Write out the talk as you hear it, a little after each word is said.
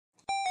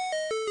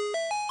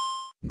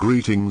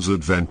Greetings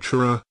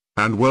adventurer,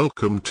 and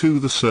welcome to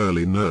the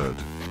Surly Nerd.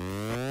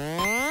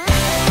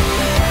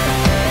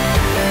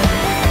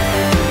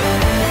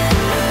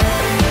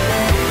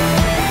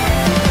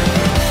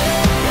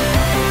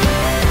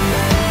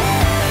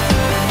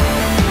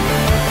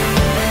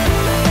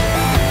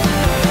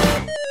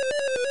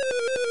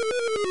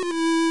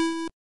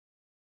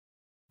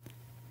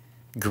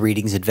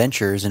 Greetings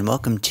adventurers, and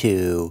welcome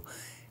to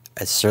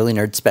a Surly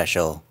Nerd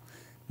special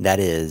that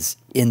is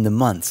in the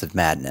months of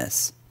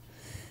madness.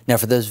 Now,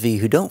 for those of you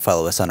who don't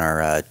follow us on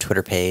our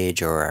Twitter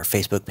page or our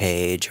Facebook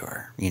page,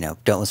 or,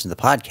 don't listen to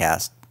the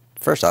podcast,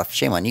 first off,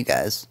 shame on you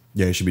guys.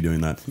 Yeah, you should be doing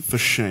that. For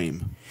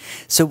shame.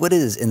 So what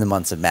is In the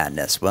Months of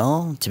Madness?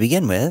 Well, to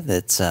begin with,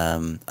 it's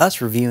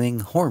us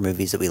reviewing horror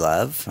movies that we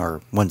love,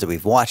 or ones that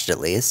we've watched at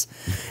least.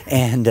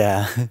 And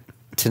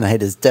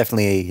tonight is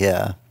definitely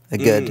a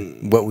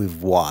good what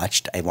we've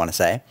watched, I want to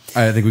say.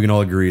 I think we can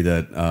all agree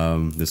that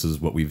this is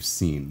what we've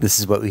seen. This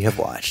is what we have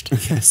watched.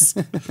 Yes.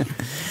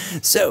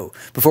 So,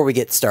 before we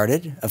get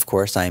started, of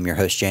course, I am your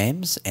host,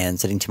 James, and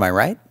sitting to my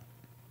right.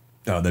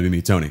 Oh, that'd be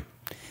me, Tony.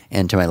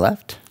 And to my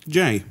left.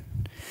 Jay.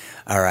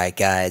 All right,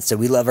 guys. So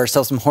we love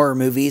ourselves some horror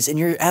movies, and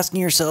you're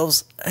asking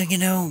yourselves,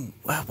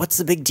 what's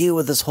the big deal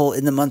with this whole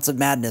In the Months of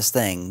Madness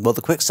thing? Well,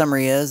 the quick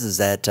summary is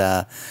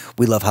that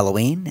we love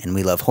Halloween, and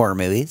we love horror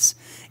movies,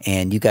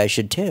 and you guys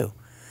should too.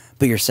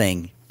 But you're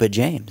saying, but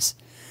James,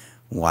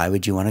 why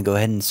would you want to go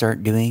ahead and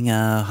start doing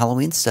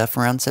Halloween stuff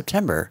around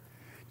September?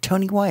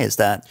 Tony, why is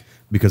that?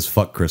 Because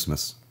fuck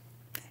Christmas.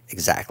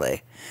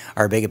 Exactly.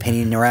 Our big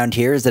opinion around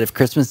here is that if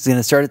Christmas is going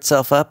to start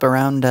itself up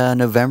around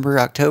November,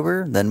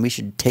 October, then we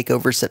should take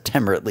over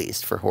September at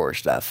least for horror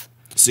stuff.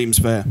 Seems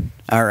fair.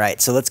 All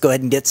right, so let's go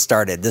ahead and get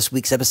started. This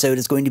week's episode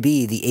is going to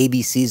be the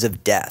ABCs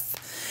of Death.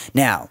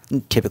 Now,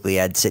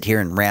 typically I'd sit here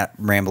and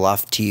ramble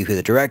off to you who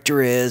the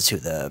director is, who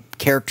the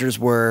characters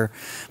were,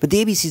 but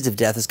the ABCs of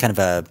Death is kind of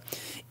a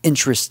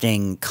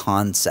interesting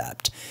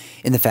concept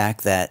in the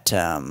fact that,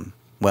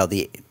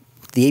 the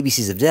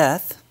ABCs of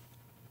Death...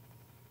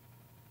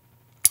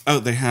 Oh,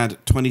 they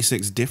had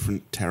 26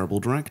 different terrible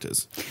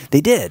directors.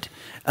 They did.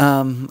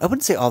 I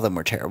wouldn't say all of them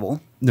were terrible.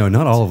 No,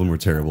 not all of them were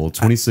terrible.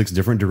 26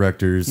 different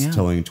directors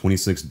telling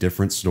 26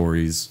 different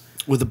stories.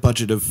 With a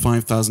budget of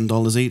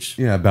 $5,000 each?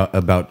 Yeah, about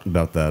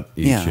that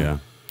each, yeah.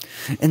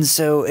 And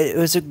so it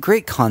was a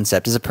great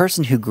concept. As a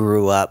person who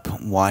grew up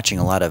watching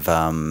a lot of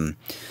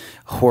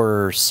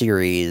horror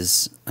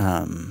series,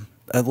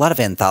 a lot of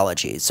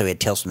anthologies. So we had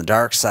Tales from the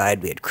Dark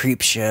Side, we had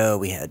Creepshow,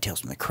 we had Tales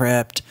from the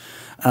Crypt.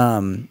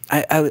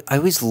 I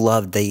always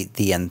loved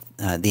the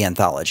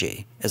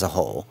anthology as a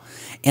whole.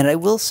 And I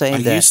will say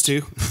that... I used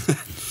to.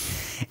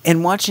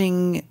 And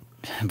watching...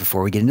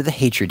 Before we get into the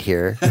hatred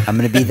here, I'm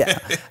going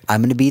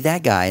to be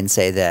that guy and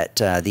say that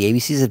the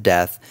ABCs of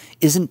Death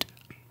isn't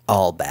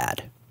all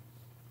bad.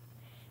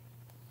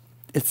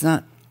 It's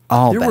not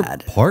all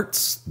bad. There were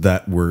parts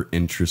that were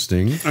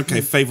interesting.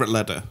 Okay, favorite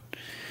letter.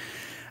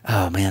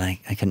 Oh man,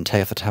 I couldn't tell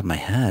you off the top of my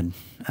head.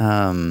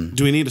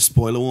 Do we need a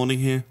spoiler warning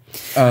here?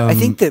 I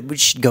think that we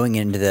should, going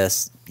into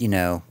this,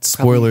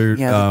 spoiler.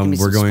 Probably,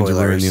 we're going to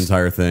learn the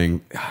entire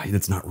thing.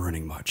 It's not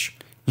ruining much.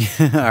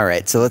 All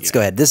right, so let's go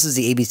ahead. This is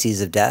the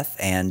ABCs of Death,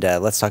 and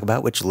let's talk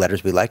about which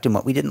letters we liked and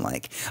what we didn't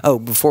like. Oh,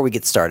 before we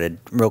get started,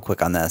 real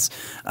quick on this,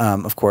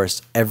 of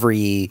course, if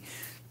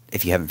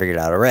you haven't figured it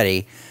out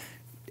already,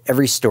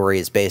 every story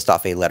is based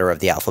off a letter of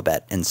the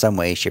alphabet in some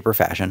way, shape, or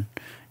fashion,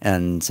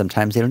 and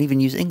sometimes they don't even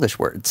use English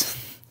words.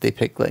 They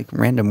pick,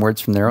 random words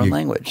from their own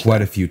language.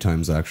 Quite a few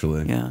times,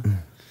 actually. Yeah.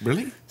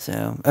 Really?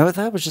 So, I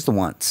thought it was just the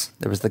once.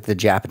 There was, the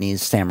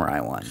Japanese samurai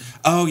one.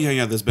 Oh,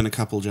 yeah, there's been a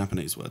couple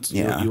Japanese words.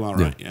 Yeah. You are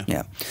right, yeah.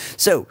 Yeah.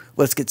 So,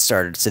 let's get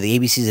started. So, the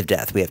ABCs of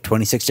Death. We have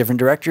 26 different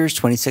directors,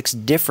 26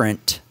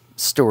 different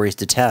stories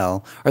to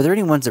tell. Are there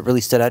any ones that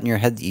really stood out in your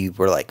head that you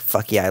were like,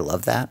 fuck yeah, I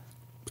love that?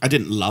 I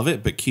didn't love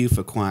it, but Q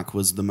for Quack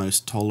was the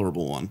most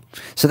tolerable one.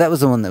 So, that was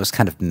the one that was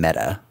kind of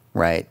meta,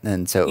 right?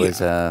 And so, it was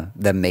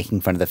them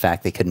making fun of the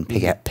fact they couldn't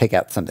pick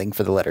out something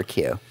for the letter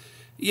Q.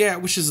 Yeah,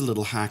 which is a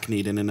little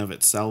hackneyed in and of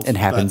itself. It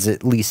happens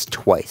at least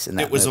twice in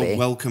that movie. It was a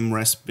welcome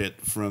respite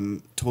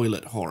from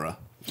toilet horror.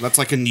 That's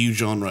like a new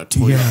genre,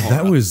 toilet horror.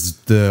 Yeah, that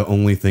was the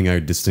only thing I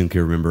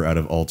distinctly remember out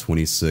of all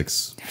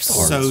 26.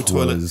 So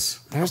toilet.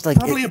 There's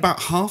probably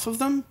about half of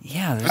them.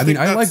 Yeah.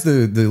 I like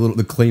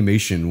the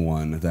claymation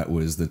one that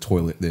was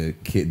the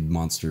kid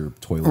monster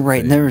toilet. Right,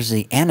 thing. and there was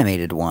the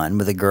animated one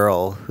with a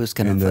girl who's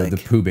kind of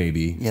the poo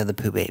baby. Yeah, the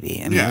poo baby.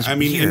 In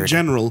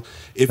general,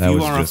 if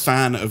you are a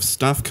fan of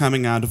stuff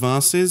coming out of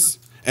asses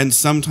and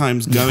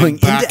sometimes going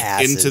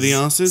back into the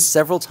asses,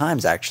 several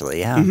times actually,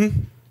 yeah.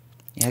 Mm-hmm.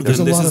 Yeah, this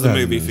is the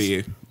movie for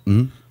you.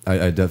 Mm-hmm.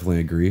 I definitely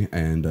agree,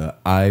 and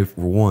I,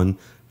 for one,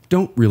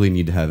 don't really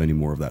need to have any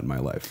more of that in my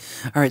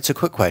life. All right, so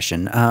quick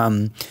question.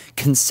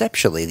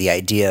 Conceptually, the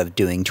idea of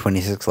doing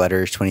 26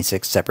 letters,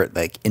 26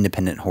 separate,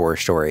 independent horror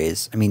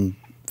stories,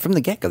 from the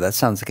get-go, that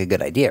sounds like a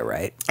good idea,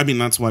 right?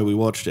 That's why we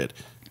watched it.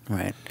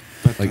 Right.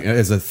 But,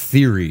 as a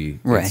theory.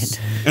 Right.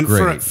 And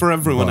for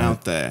everyone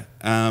out there,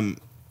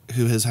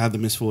 who has had the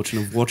misfortune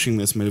of watching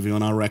this movie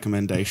on our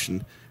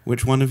recommendation,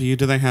 which one of you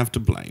do they have to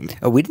blame?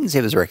 Oh, we didn't say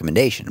it was a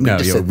recommendation. We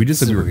just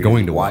said we were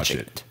going to watch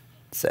it.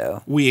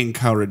 So we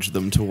encourage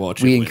them to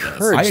watch it.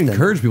 I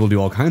encourage people to do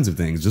all kinds of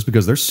things just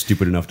because they're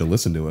stupid enough to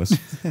listen to us.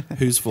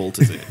 Whose fault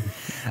is it?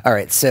 All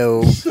right,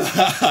 so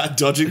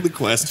dodging the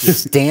question.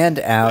 Stand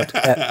out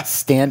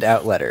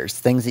letters,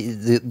 things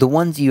that the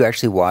ones you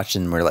actually watched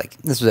and were like,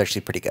 this was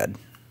actually pretty good.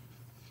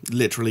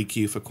 Literally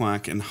Q for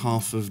quack and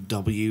half of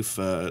W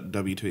for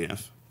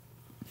WTF.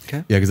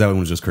 Okay. Yeah, because that one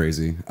was just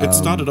crazy. It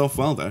started off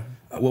well though.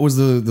 What was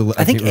the?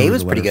 I think A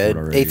was pretty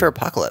good. A for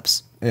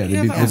Apocalypse. Yeah,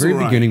 the very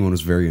beginning one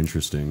was very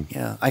interesting.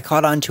 Yeah, I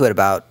caught on to it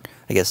about,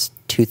 I guess,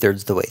 2/3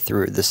 of the way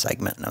through this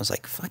segment, and I was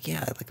like, "Fuck yeah,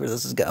 I like where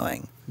this is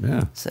going."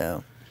 Yeah.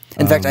 So,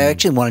 in fact, I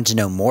actually wanted to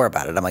know more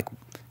about it. I'm like,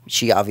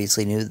 she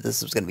obviously knew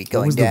this was going to be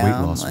going down. The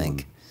weight loss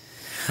one?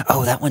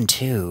 Oh, that one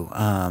too.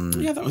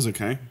 Yeah, that was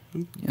okay.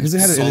 Because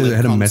it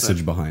had a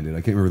message behind it. I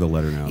can't remember the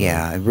letter now.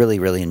 Yeah, I really,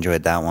 really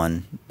enjoyed that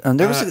one.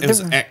 It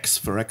was X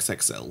for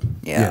XXL.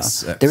 Yeah.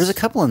 Yes, there was a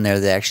couple in there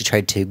that actually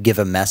tried to give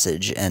a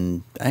message,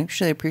 and I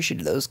actually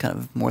appreciated those kind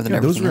of more than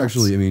everything else.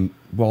 Those were actually,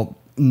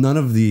 none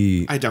of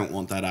the... I don't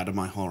want that out of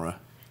my horror.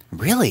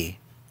 Really?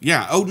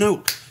 Yeah. Oh,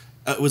 no.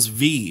 It was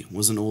V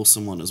was an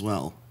awesome one as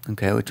well.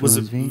 Okay, which one was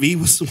V? V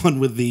was the one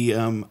with the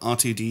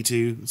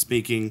R2-D2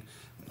 speaking...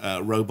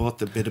 robot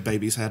that bit a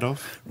baby's head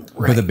off.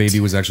 Right. But the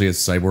baby was actually a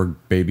cyborg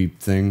baby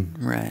thing.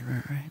 Right.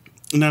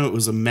 No, it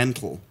was a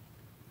mental.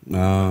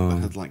 Oh.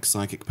 It had like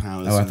psychic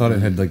powers. Oh, I thought it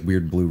had like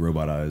weird blue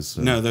robot eyes.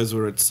 So. No, those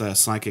were its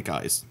psychic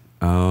eyes.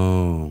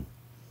 Oh.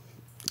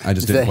 I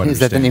just didn't quite understand. Is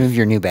that the name of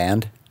your new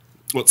band?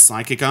 What,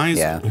 Psychic Eyes?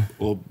 Yeah.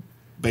 Or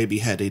Baby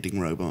Head Eating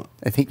Robot?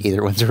 I think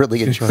either one's a really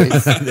good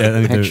choice.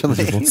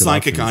 Actually.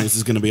 Psychic Eyes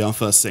is going to be our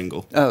first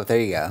single. Oh, there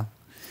you go.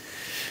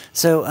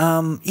 So,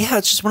 yeah,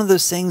 it's just one of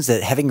those things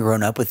that having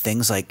grown up with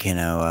things like,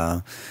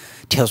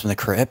 Tales from the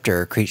Crypt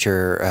or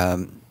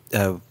Creature,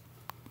 oh,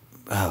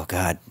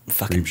 God,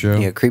 fucking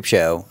Creepshow. Yeah,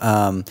 Creepshow.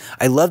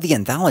 I love the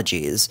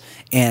anthologies,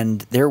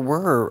 and there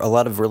were a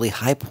lot of really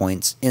high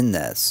points in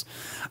this.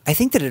 I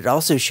think that it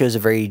also shows a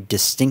very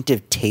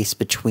distinctive taste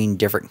between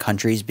different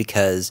countries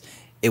because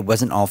it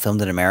wasn't all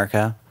filmed in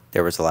America.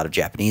 There was a lot of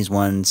Japanese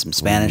ones, some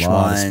Spanish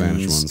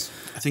ones.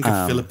 I think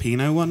a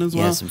Filipino one as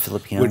well. Yeah, some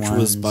Filipino ones. Which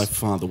was by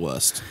far the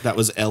worst. That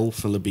was L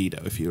for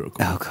libido, if you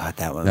recall. Oh, God,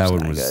 that one was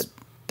not good.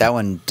 That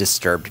one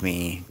disturbed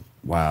me.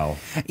 Wow.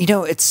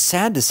 It's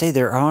sad to say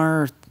there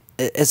are...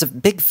 As a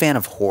big fan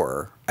of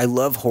horror, I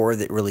love horror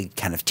that really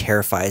kind of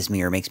terrifies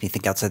me or makes me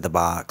think outside the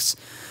box.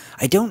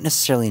 I don't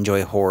necessarily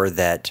enjoy horror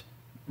that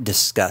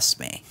disgusts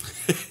me.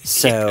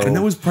 So, and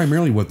that was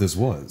primarily what this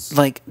was.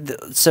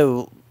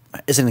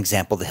 As an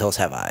example, The Hills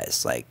Have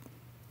Eyes. Like,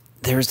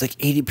 there was like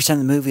 80% of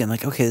the movie, I'm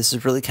like, okay, this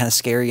is really kind of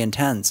scary and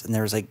tense. And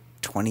there was like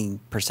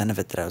 20% of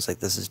it that I was like,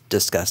 this is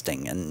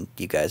disgusting, and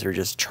you guys are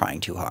just trying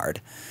too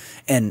hard.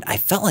 And I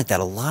felt like that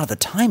a lot of the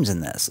times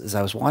in this, as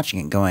I was watching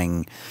it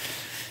going,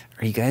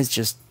 are you guys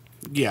just...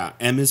 Yeah,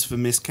 M is for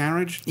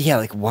miscarriage. Yeah,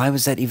 like, why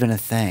was that even a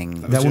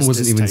thing? That one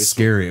wasn't even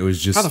scary. It was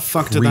just how the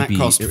fuck creepy. Did that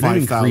cost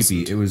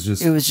 $5,000?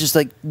 It was just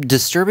like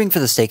disturbing for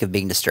the sake of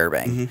being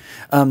disturbing.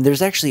 Mm-hmm.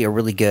 There's actually a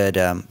really good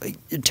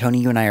Tony,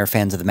 you and I are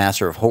fans of the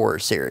Master of Horror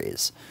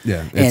series.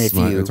 Yeah,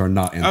 it's our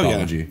not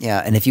anthology.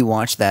 Yeah, and if you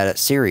watch that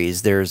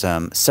series, there's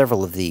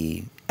several of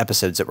the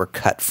episodes that were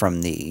cut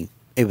from the...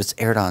 It was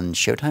aired on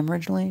Showtime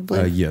originally, I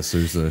believe? Yes,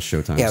 there's a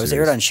Showtime Yeah, it was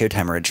series. aired on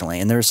Showtime originally,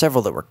 and there were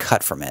several that were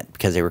cut from it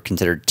because they were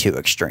considered too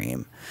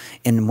extreme.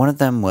 And one of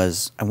them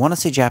was, I want to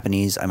say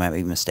Japanese, I might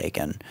be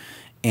mistaken,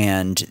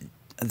 and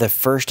the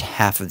first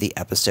half of the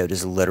episode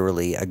is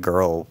literally a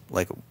girl,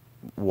 like,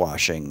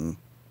 washing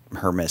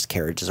her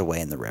miscarriages away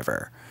in the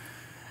river.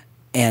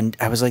 And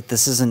I was like,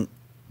 this isn't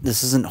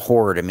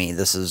horror to me,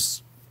 this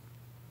is...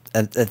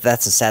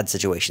 that's a sad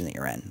situation that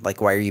you're in. Like,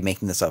 why are you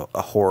making this a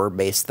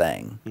horror-based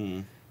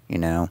thing?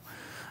 And I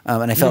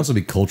felt... It could also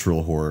be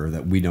cultural horror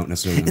that we don't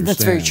necessarily understand.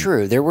 That's very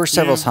true. There were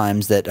several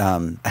times that,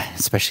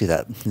 especially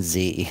that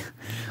Z,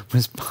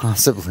 was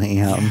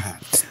possibly...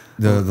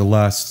 the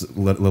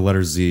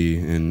letter Z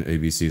in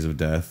ABCs of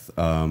Death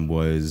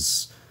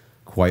was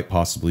quite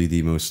possibly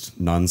the most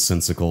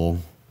nonsensical,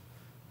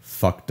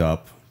 fucked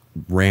up,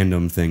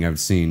 random thing I've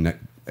seen.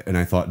 And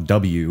I thought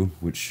W,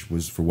 which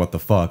was for what the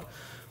fuck...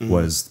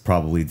 was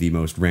probably the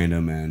most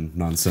random and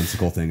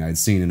nonsensical thing I'd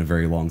seen in a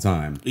very long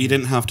time. You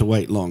didn't have to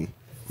wait long.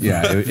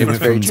 Yeah, it went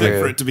from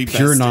for it to be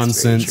pure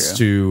nonsense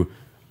to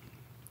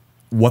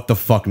what the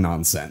fuck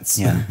nonsense.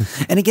 Yeah.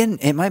 And again,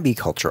 it might be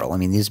cultural. I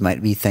mean, these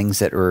might be things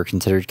that were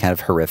considered kind of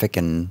horrific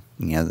in,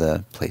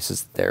 the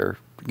places they're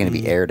going to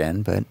be aired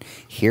in, but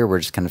here we're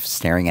just kind of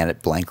staring at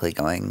it blankly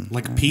going...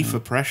 Like P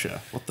for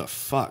pressure. What the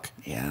fuck?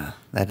 Yeah,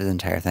 that is the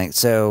entire thing.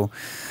 So,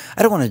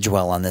 I don't want to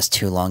dwell on this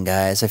too long,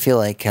 guys. I feel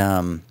like...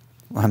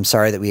 I'm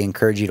sorry that we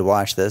encouraged you to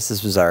watch this.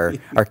 This was our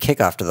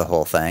kickoff to the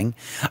whole thing.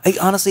 I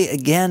honestly,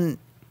 again,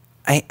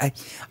 I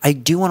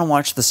do want to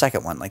watch the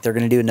second one. Like, they're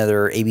going to do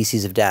another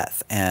ABCs of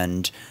Death,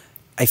 and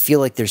I feel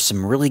like there's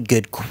some really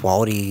good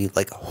quality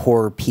like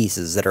horror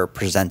pieces that are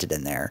presented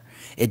in there.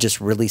 It just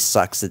really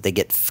sucks that they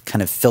get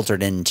kind of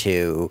filtered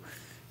into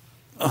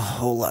a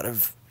whole lot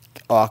of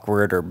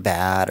awkward or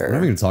bad. Or we're not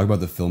even going to talk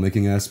about the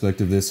filmmaking aspect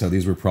of this, how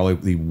these were probably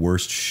the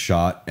worst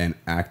shot and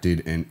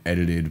acted and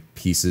edited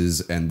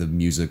pieces, and the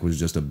music was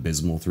just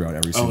abysmal throughout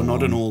every single one. Oh,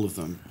 not in all of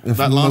them.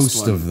 That last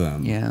most one, of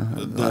them. Yeah.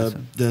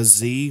 The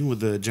Z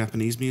with the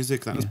Japanese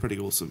music, that was pretty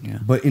awesome. Yeah.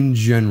 But in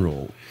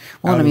general...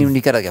 Well, I mean, when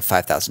you got like a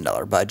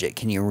 $5,000 budget,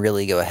 can you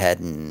really go ahead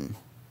and...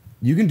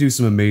 You can do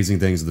some amazing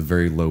things with a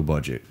very low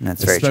budget.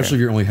 That's very true. Especially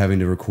if you're only having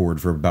to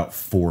record for about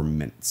 4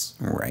 minutes.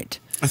 Right.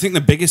 I think the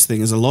biggest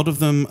thing is a lot of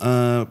them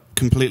are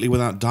completely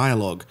without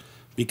dialogue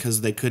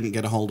because they couldn't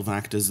get a hold of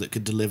actors that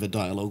could deliver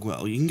dialogue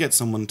well. You can get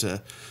someone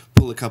to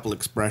pull a couple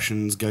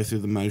expressions, go through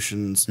the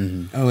motions.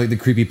 Mm-hmm. Oh, like the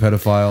creepy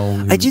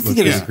pedophile. I do think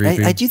it was.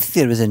 Creepy. I do think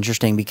that it was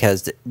interesting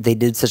because they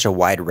did such a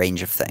wide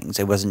range of things.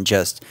 It wasn't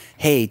just,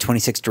 hey,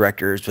 26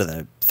 directors with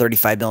a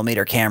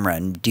 35mm camera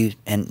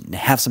and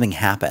have something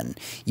happen.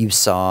 You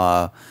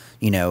saw,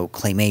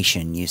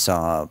 claymation. You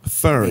saw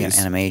furries,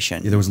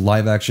 animation. Yeah, there was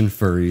live action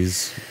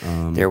furries.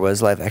 There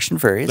was live action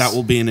furries. That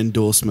will be an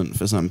endorsement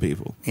for some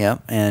people. Yeah,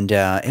 and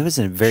it was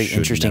a very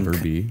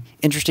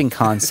interesting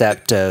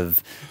concept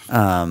of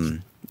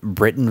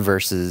Britain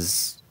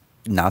versus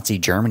Nazi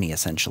Germany.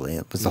 Essentially,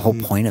 it was the whole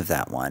point of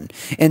that one.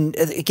 And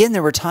again,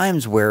 there were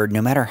times where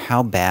no matter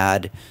how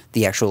bad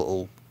the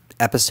actual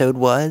episode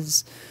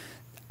was,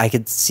 I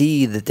could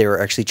see that they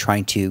were actually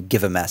trying to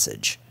give a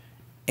message.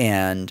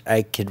 And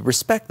I could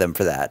respect them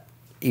for that,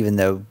 even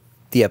though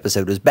the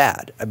episode was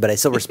bad. But I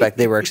still respect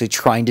they were actually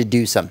trying to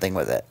do something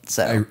with it.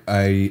 So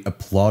I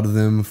applaud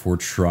them for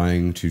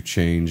trying to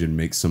change and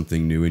make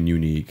something new and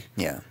unique.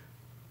 Yeah.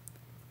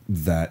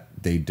 That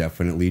they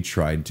definitely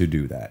tried to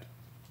do that.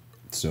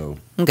 So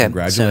okay.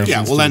 Congratulations.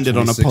 Yeah, we'll end it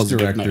on a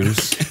positive note.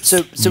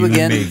 So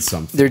again,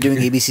 they're doing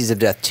ABCs of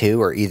Death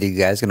 2. Are either of you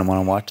guys going to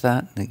want to watch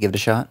that and give it a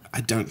shot?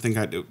 I don't think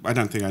I'd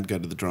go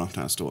to the draft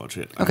house to watch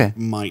it. Okay. I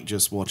might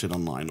just watch it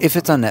online. If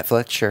it's on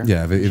Netflix, sure.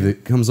 Yeah, if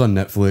it comes on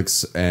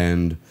Netflix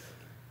and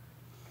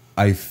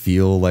I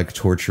feel like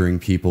torturing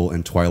people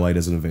and Twilight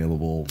isn't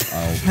available,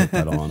 I'll put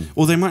that on.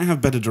 Well, they might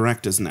have better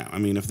directors now. I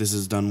mean, if this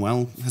has done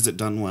well, has it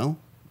done well?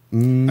 It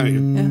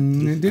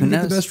didn't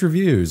get the best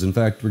reviews. In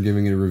fact, we're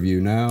giving it a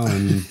review now,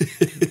 and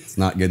it's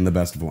not getting the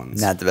best of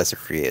ones. Not the best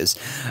of reviews.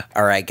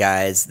 All right,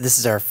 guys. This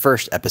is our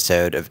first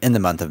episode of In the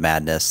Month of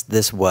Madness.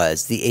 This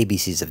was the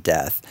ABCs of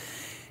Death.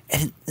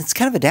 And it's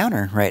kind of a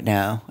downer right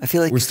now. I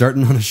feel like we're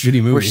starting on a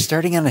shitty movie. We're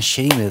starting on a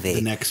shitty movie. The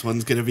next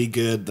one's going to be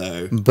good,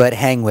 though. But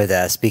hang with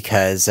us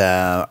because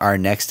our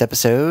next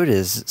episode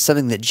is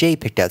something that Jay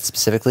picked out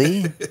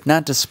specifically.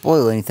 Not to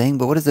spoil anything,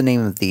 but what is the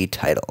name of the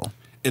title?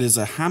 It is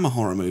a Hammer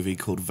horror movie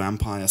called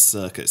Vampire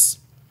Circus.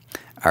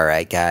 All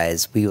right,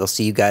 guys. We will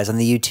see you guys on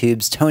the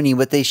YouTubes. Tony,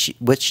 what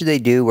should they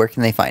do? Where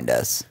can they find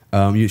us?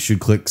 You should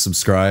click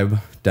subscribe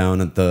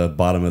down at the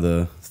bottom of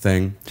the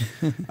thing.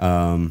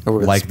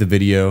 Like the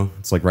video.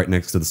 It's like right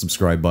next to the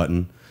subscribe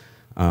button.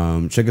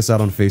 Check us out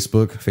on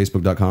Facebook,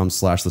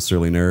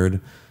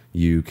 facebook.com/thesurlynerd.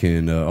 You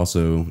can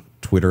also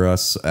Twitter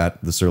us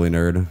at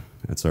thesurlynerd.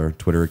 That's our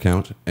Twitter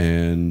account.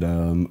 And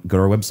go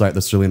to our website,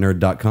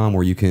 thesurlynerd.com,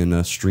 where you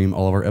can stream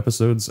all of our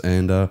episodes.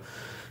 And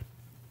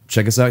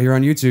check us out here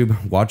on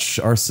YouTube. Watch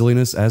our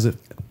silliness as it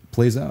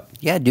plays out.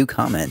 Yeah, do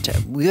comment.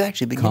 We've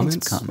actually been getting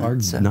some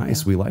comments. Are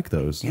nice. Yeah. We like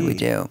those. Yeah, we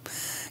do.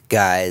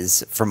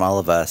 Guys, from all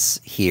of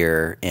us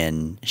here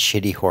in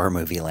shitty horror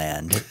movie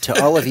land,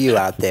 to all of you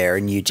out there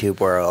in YouTube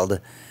world,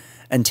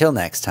 until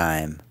next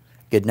time,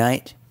 good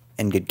night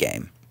and good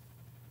game.